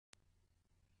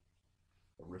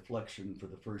a reflection for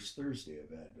the first Thursday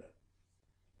of Advent.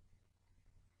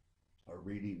 Our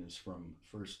reading is from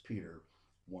 1 Peter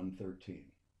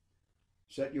 1:13.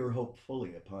 Set your hope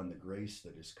fully upon the grace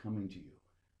that is coming to you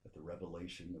at the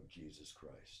revelation of Jesus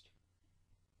Christ.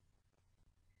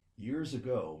 Years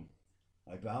ago,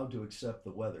 I vowed to accept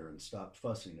the weather and stop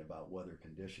fussing about weather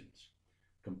conditions.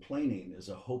 Complaining is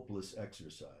a hopeless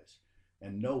exercise,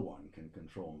 and no one can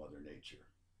control Mother Nature.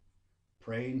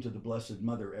 Praying to the Blessed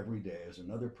Mother every day is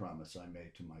another promise I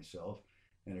made to myself,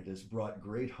 and it has brought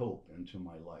great hope into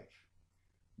my life.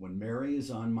 When Mary is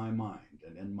on my mind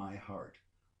and in my heart,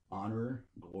 honor,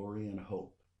 glory, and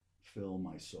hope fill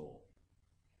my soul.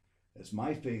 As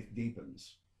my faith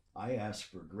deepens, I ask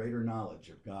for greater knowledge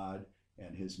of God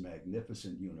and His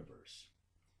magnificent universe.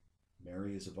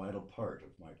 Mary is a vital part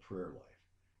of my prayer life.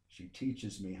 She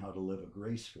teaches me how to live a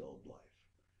grace-filled life.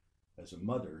 As a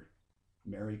mother,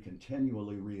 Mary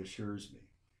continually reassures me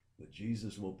that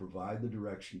Jesus will provide the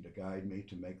direction to guide me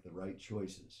to make the right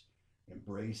choices,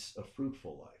 embrace a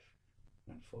fruitful life,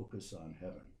 and focus on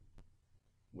heaven.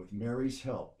 With Mary's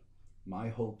help, my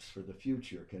hopes for the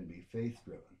future can be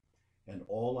faith-driven, and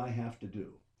all I have to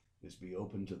do is be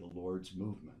open to the Lord's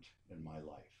movement in my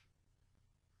life.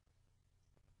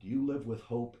 Do you live with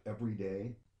hope every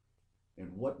day?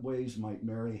 In what ways might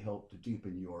Mary help to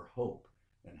deepen your hope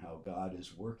and how God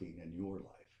is working in your life?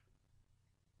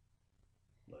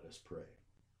 Let us pray.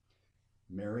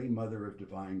 Mary, Mother of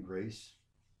Divine Grace,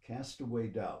 cast away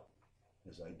doubt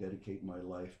as I dedicate my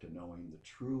life to knowing the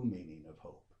true meaning of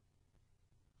hope.